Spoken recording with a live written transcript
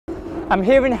I'm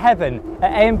here in heaven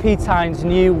at A&P Tyne's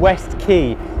new West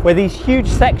Quay, where these huge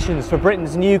sections for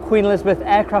Britain's new Queen Elizabeth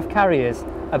aircraft carriers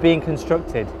are being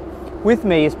constructed. With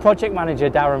me is Project Manager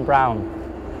Darren Brown.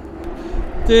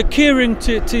 The keyring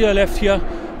to your left here,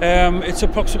 it's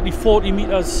approximately 40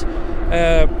 metres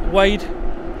wide,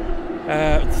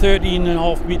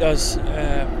 13.5 metres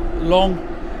long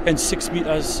and 6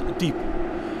 metres deep.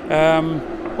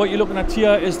 What you're looking at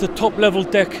here is the top level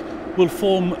deck will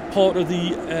form part of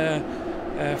the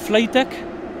flight deck,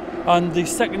 and the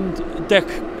second deck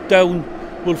down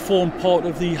will form part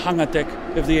of the hangar deck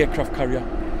of the aircraft carrier.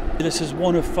 This is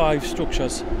one of 5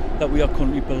 structures that we are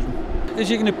currently building. As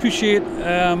you can appreciate,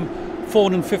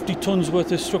 450 tonnes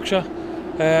worth of structure.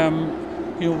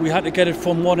 We had to get it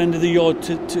from one end of the yard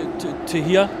to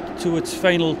here, to its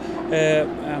final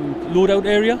loadout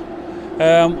area.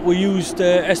 We used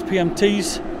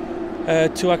SPMTs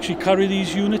to actually carry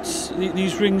these units,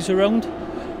 these rings around.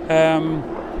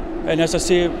 And as I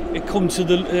say, it comes to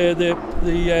the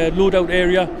loadout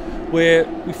area where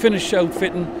we finish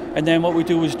outfitting, and then what we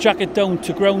do is jack it down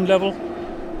to ground level.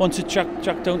 Once it's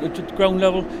jacked down to ground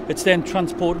level, it's then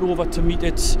transported over to meet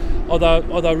its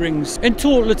other rings. In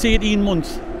total, it's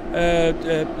 18-month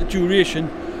duration.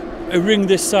 A ring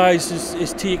this size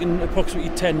is taking approximately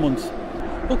 10 months.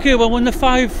 Okay, well, when the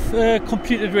 5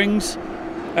 completed rings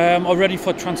are ready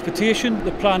for transportation,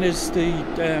 the plan is the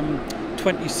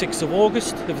 26th of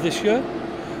August of this year.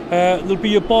 There'll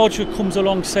be a barge that comes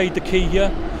alongside the quay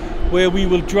here, where we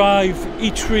will drive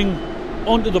each ring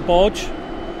onto the barge,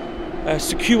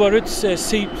 secure it,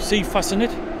 sea fasten it,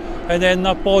 and then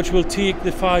that barge will take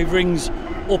the 5 rings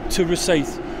up to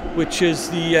Rosyth, which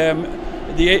is the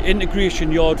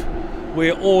integration yard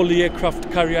where all the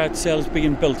aircraft carrier itself is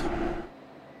being built.